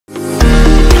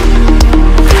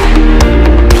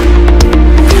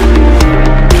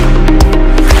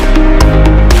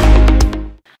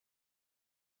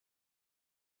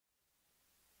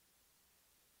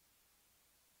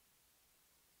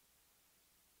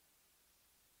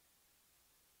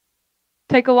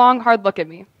Take a long, hard look at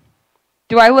me.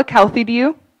 Do I look healthy to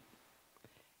you?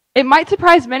 It might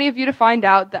surprise many of you to find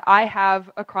out that I have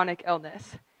a chronic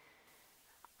illness.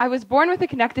 I was born with a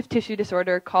connective tissue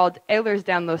disorder called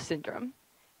Ehler-Danlos syndrome.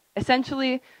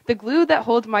 Essentially, the glue that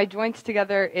holds my joints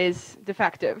together is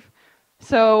defective.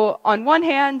 So on one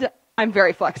hand, I'm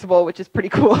very flexible, which is pretty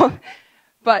cool.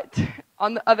 But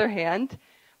on the other hand,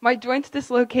 my joints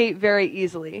dislocate very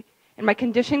easily, and my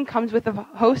condition comes with a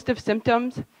host of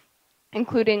symptoms,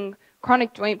 including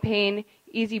chronic joint pain,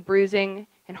 easy bruising,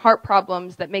 and heart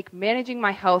problems that make managing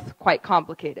my health quite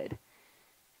complicated.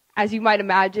 As you might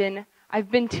imagine,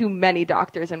 I've been to many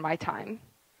doctors in my time.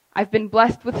 I've been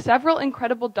blessed with several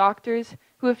incredible doctors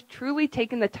who have truly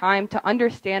taken the time to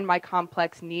understand my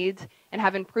complex needs and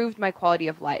have improved my quality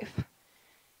of life.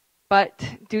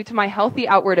 But due to my healthy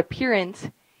outward appearance,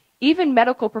 even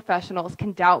medical professionals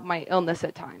can doubt my illness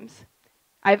at times.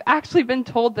 I've actually been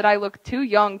told that I look too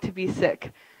young to be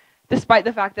sick, despite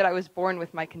the fact that I was born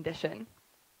with my condition.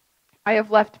 I have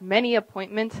left many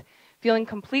appointments feeling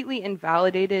completely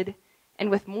invalidated and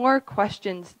with more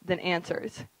questions than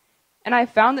answers. And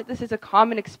I've found that this is a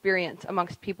common experience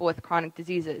amongst people with chronic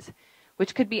diseases,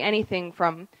 which could be anything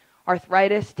from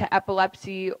arthritis to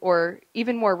epilepsy or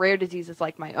even more rare diseases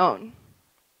like my own.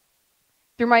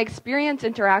 Through my experience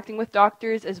interacting with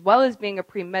doctors as well as being a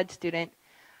pre-med student,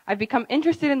 I've become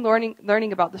interested in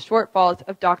learning about the shortfalls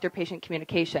of doctor-patient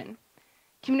communication.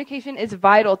 Communication is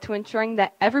vital to ensuring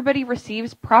that everybody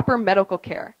receives proper medical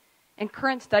care, and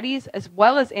current studies as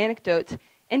well as anecdotes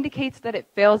indicates that it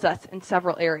fails us in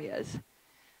several areas.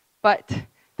 But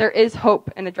there is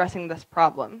hope in addressing this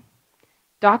problem.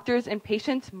 Doctors and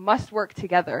patients must work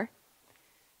together.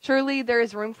 Surely there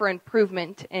is room for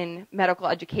improvement in medical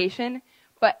education,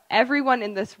 but everyone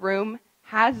in this room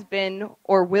has been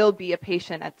or will be a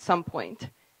patient at some point,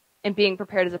 and being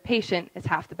prepared as a patient is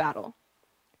half the battle.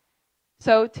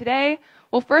 So today,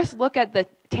 we'll first look at the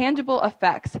tangible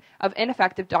effects of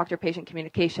ineffective doctor-patient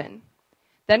communication.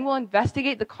 Then we'll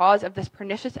investigate the cause of this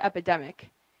pernicious epidemic.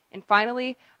 And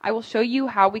finally, I will show you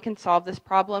how we can solve this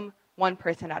problem one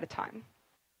person at a time.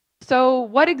 So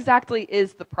what exactly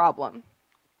is the problem?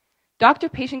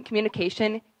 Doctor-patient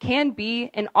communication can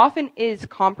be and often is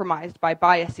compromised by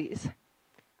biases.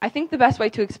 I think the best way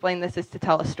to explain this is to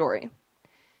tell a story.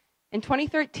 In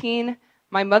 2013,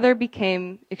 my mother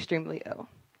became extremely ill.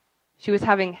 She was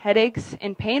having headaches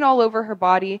and pain all over her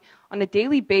body on a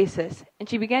daily basis, and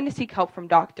she began to seek help from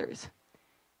doctors.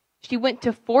 She went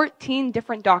to 14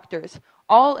 different doctors,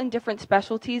 all in different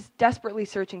specialties, desperately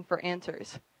searching for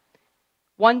answers.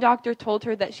 One doctor told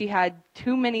her that she had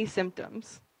too many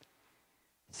symptoms.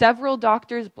 Several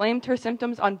doctors blamed her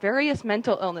symptoms on various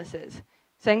mental illnesses,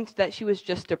 saying that she was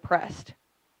just depressed.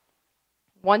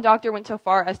 One doctor went so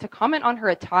far as to comment on her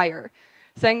attire,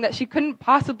 saying that she couldn't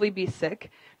possibly be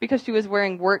sick because she was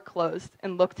wearing work clothes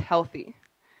and looked healthy.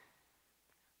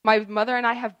 My mother and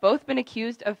I have both been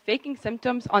accused of faking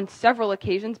symptoms on several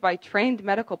occasions by trained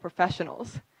medical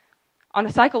professionals. On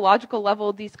a psychological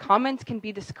level, these comments can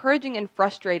be discouraging and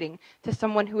frustrating to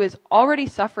someone who is already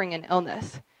suffering an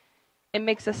illness. It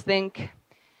makes us think,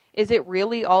 is it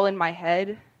really all in my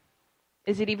head?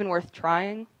 Is it even worth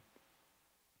trying?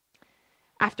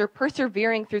 After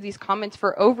persevering through these comments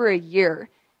for over a year,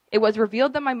 it was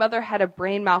revealed that my mother had a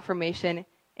brain malformation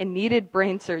and needed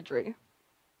brain surgery.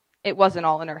 It wasn't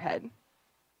all in her head.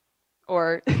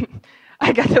 Or,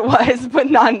 I guess it was, but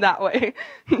not in that way.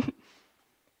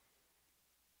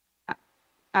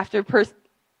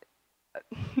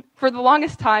 For the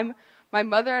longest time, my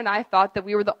mother and I thought that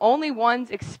we were the only ones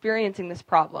experiencing this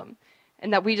problem,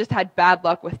 and that we just had bad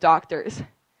luck with doctors.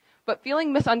 But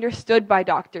feeling misunderstood by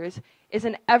doctors is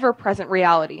an ever-present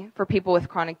reality for people with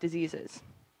chronic diseases.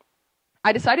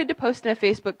 I decided to post in a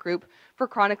Facebook group for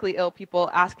chronically ill people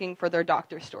asking for their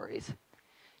doctor stories.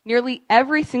 Nearly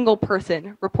every single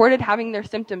person reported having their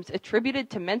symptoms attributed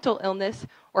to mental illness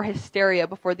or hysteria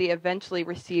before they eventually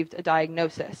received a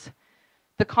diagnosis.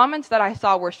 The comments that I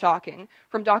saw were shocking,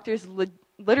 from doctors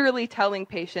literally telling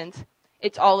patients,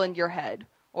 "It's all in your head,"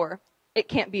 or "It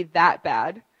can't be that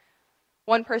bad."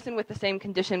 One person with the same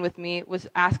condition with me was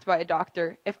asked by a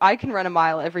doctor, "If I can run a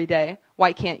mile every day,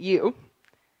 why can't you?"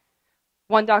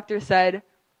 One doctor said,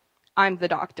 "I'm the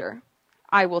doctor.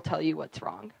 I will tell you what's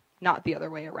wrong, not the other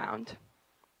way around."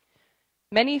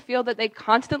 Many feel that they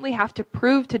constantly have to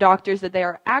prove to doctors that they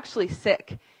are actually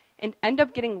sick and end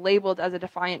up getting labeled as a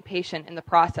defiant patient in the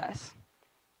process.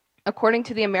 According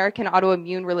to the American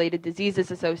Autoimmune-Related Diseases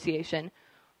Association,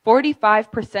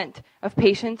 45% of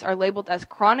patients are labeled as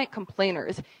chronic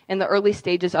complainers in the early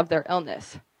stages of their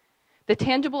illness. The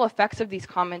tangible effects of these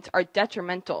comments are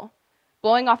detrimental.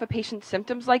 Blowing off a patient's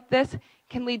symptoms like this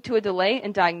can lead to a delay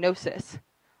in diagnosis.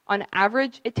 On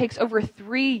average, it takes over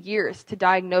 3 years to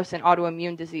diagnose an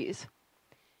autoimmune disease.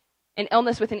 An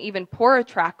illness with an even poorer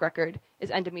track record is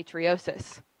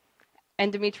endometriosis.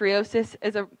 Endometriosis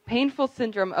is a painful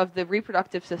syndrome of the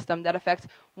reproductive system that affects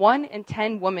 1 in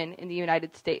 10 women in the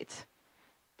United States.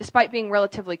 Despite being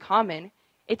relatively common,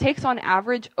 it takes on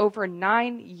average over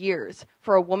 9 years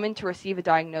for a woman to receive a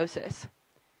diagnosis.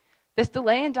 This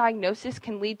delay in diagnosis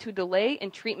can lead to a delay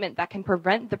in treatment that can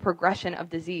prevent the progression of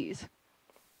disease.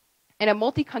 In a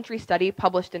multi-country study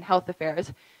published in Health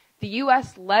Affairs, the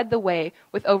U.S. led the way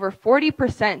with over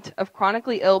 40% of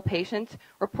chronically ill patients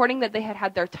reporting that they had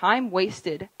had their time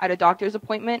wasted at a doctor's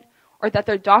appointment or that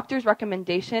their doctor's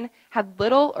recommendation had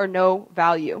little or no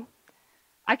value.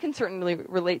 I can certainly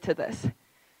relate to this.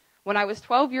 When I was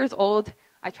 12 years old,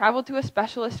 I traveled to a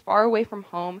specialist far away from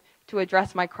home to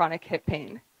address my chronic hip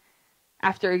pain.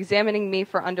 After examining me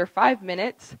for under 5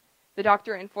 minutes, the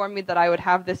doctor informed me that I would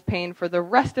have this pain for the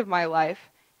rest of my life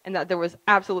and that there was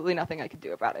absolutely nothing I could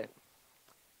do about it.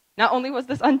 Not only was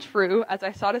this untrue, as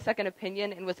I sought a second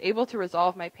opinion and was able to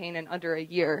resolve my pain in under a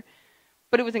year,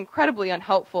 but it was incredibly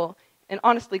unhelpful and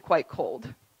honestly quite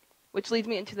cold, which leads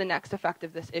me into the next effect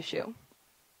of this issue.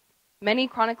 Many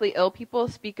chronically ill people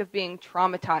speak of being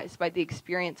traumatized by the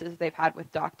experiences they've had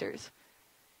with doctors.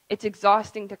 It's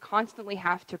exhausting to constantly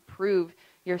have to prove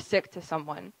you're sick to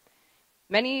someone.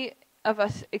 Many of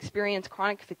us experience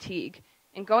chronic fatigue,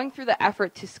 and going through the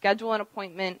effort to schedule an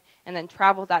appointment and then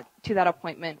travel to that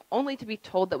appointment only to be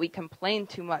told that we complain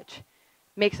too much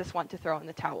makes us want to throw in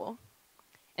the towel.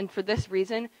 And for this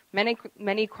reason,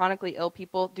 many chronically ill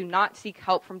people do not seek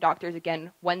help from doctors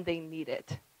again when they need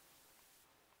it.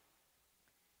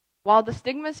 While the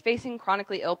stigmas facing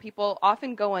chronically ill people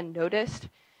often go unnoticed,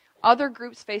 other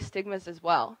groups face stigmas as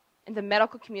well, and the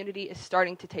medical community is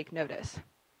starting to take notice.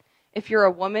 If you're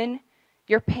a woman,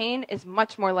 your pain is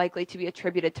much more likely to be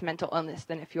attributed to mental illness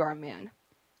than if you are a man.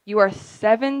 You are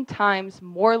 7 times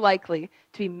more likely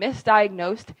to be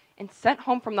misdiagnosed and sent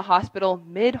home from the hospital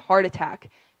mid-heart attack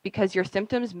because your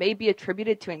symptoms may be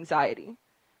attributed to anxiety.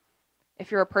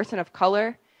 If you're a person of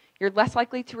color, you're less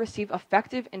likely to receive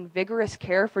effective and vigorous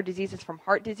care for diseases from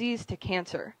heart disease to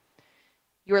cancer.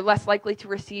 You are less likely to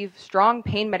receive strong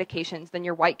pain medications than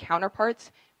your white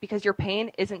counterparts because your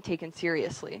pain isn't taken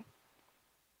seriously.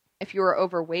 If you are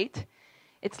overweight,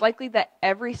 it's likely that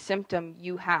every symptom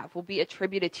you have will be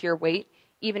attributed to your weight,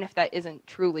 even if that isn't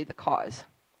truly the cause.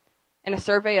 In a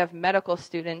survey of medical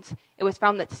students, it was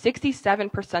found that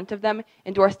 67% of them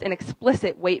endorsed an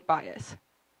explicit weight bias.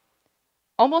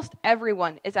 Almost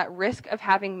everyone is at risk of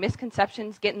having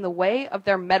misconceptions get in the way of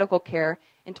their medical care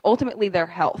and ultimately their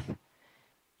health.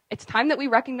 It's time that we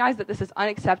recognize that this is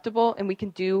unacceptable and we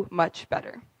can do much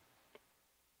better.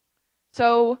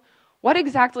 So, what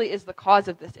exactly is the cause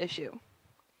of this issue?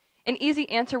 An easy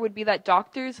answer would be that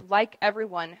doctors, like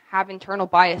everyone, have internal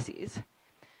biases.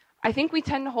 I think we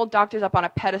tend to hold doctors up on a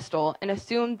pedestal and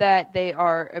assume that they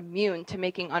are immune to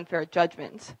making unfair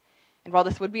judgments. And while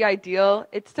this would be ideal,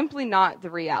 it's simply not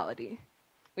the reality.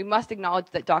 We must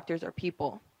acknowledge that doctors are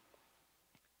people.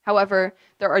 However,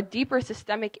 there are deeper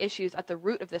systemic issues at the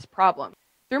root of this problem.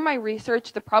 Through my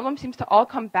research, the problem seems to all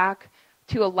come back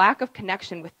to a lack of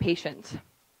connection with patients.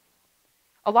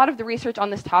 A lot of the research on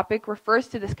this topic refers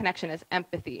to this connection as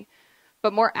empathy,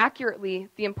 but more accurately,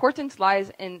 the importance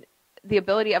lies in the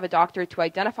ability of a doctor to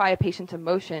identify a patient's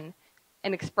emotion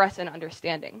and express an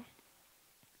understanding.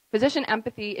 Physician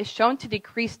empathy is shown to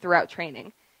decrease throughout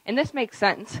training, and this makes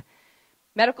sense.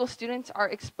 Medical students are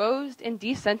exposed and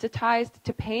desensitized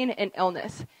to pain and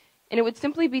illness, and it would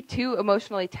simply be too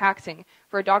emotionally taxing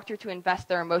for a doctor to invest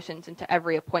their emotions into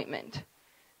every appointment.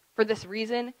 For this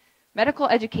reason, medical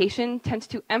education tends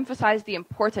to emphasize the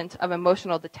importance of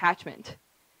emotional detachment.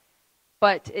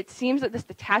 But it seems that this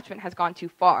detachment has gone too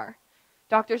far.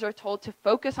 Doctors are told to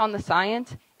focus on the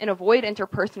science and avoid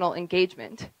interpersonal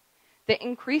engagement. The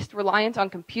increased reliance on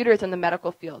computers in the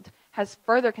medical field has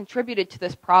further contributed to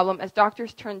this problem as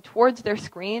doctors turn towards their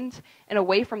screens and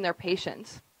away from their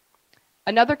patients.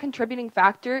 Another contributing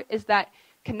factor is that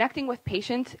connecting with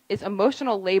patients is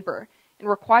emotional labor and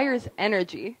requires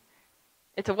energy.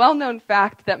 It's a well-known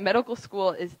fact that medical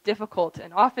school is difficult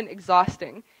and often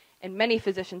exhausting, and many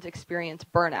physicians experience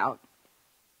burnout.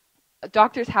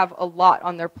 Doctors have a lot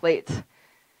on their plates.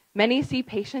 Many see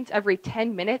patients every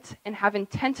 10 minutes and have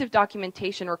intensive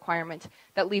documentation requirements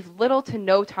that leave little to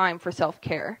no time for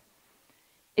self-care.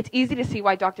 It's easy to see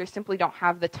why doctors simply don't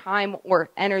have the time or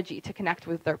energy to connect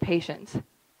with their patients.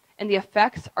 And the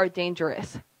effects are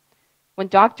dangerous. When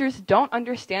doctors don't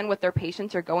understand what their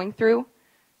patients are going through,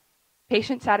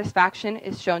 patient satisfaction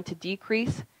is shown to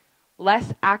decrease,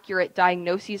 less accurate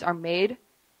diagnoses are made,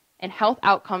 and health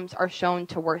outcomes are shown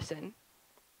to worsen.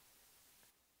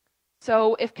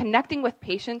 So if connecting with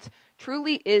patients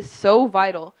truly is so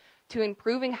vital to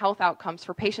improving health outcomes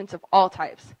for patients of all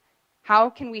types, how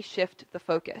can we shift the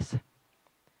focus?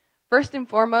 First and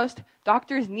foremost,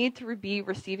 doctors need to be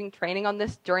receiving training on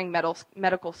this during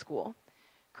medical school.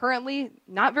 Currently,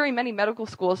 not very many medical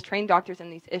schools train doctors in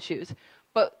these issues,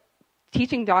 but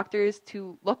teaching doctors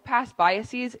to look past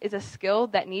biases is a skill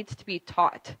that needs to be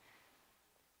taught.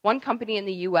 One company in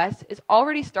the US is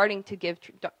already starting to give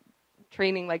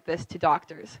training like this to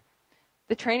doctors.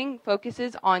 The training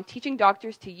focuses on teaching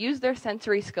doctors to use their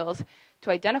sensory skills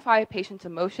to identify a patient's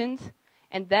emotions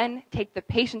and then take the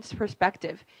patient's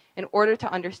perspective in order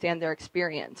to understand their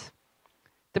experience.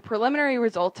 The preliminary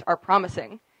results are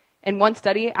promising. In one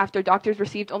study, after doctors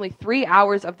received only 3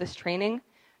 hours of this training,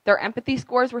 their empathy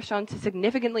scores were shown to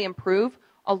significantly improve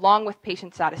along with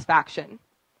patient satisfaction.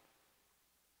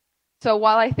 So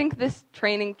while I think this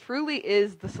training truly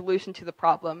is the solution to the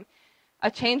problem,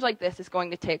 a change like this is going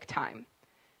to take time.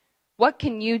 What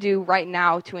can you do right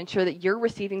now to ensure that you're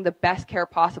receiving the best care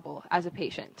possible as a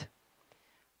patient?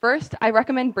 First, I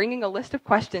recommend bringing a list of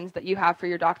questions that you have for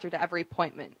your doctor to every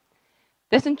appointment.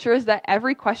 This ensures that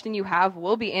every question you have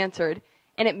will be answered,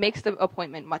 and it makes the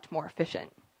appointment much more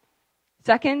efficient.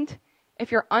 Second,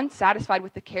 if you're unsatisfied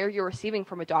with the care you're receiving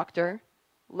from a doctor,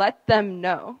 let them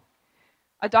know.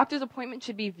 A doctor's appointment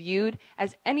should be viewed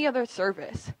as any other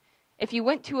service. If you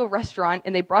went to a restaurant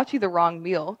and they brought you the wrong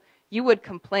meal, you would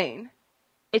complain.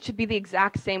 It should be the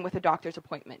exact same with a doctor's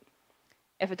appointment.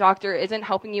 If a doctor isn't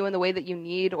helping you in the way that you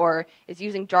need or is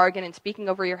using jargon and speaking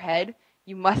over your head,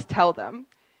 you must tell them.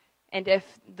 And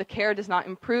if the care does not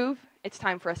improve, it's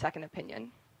time for a second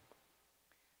opinion.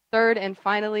 Third and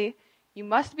finally, you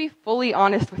must be fully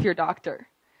honest with your doctor.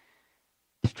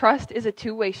 Trust is a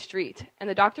two-way street, and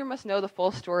the doctor must know the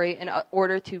full story in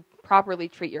order to properly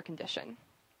treat your condition.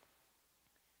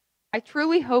 I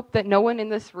truly hope that no one in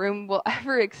this room will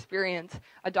ever experience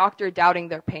a doctor doubting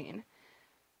their pain.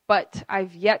 But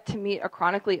I've yet to meet a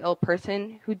chronically ill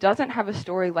person who doesn't have a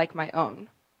story like my own.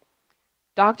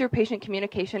 Doctor-patient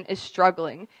communication is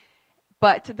struggling,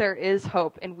 but there is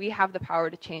hope, and we have the power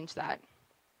to change that.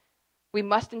 We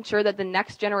must ensure that the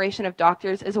next generation of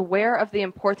doctors is aware of the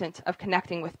importance of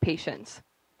connecting with patients.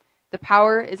 The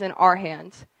power is in our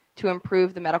hands to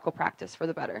improve the medical practice for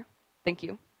the better. Thank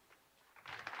you.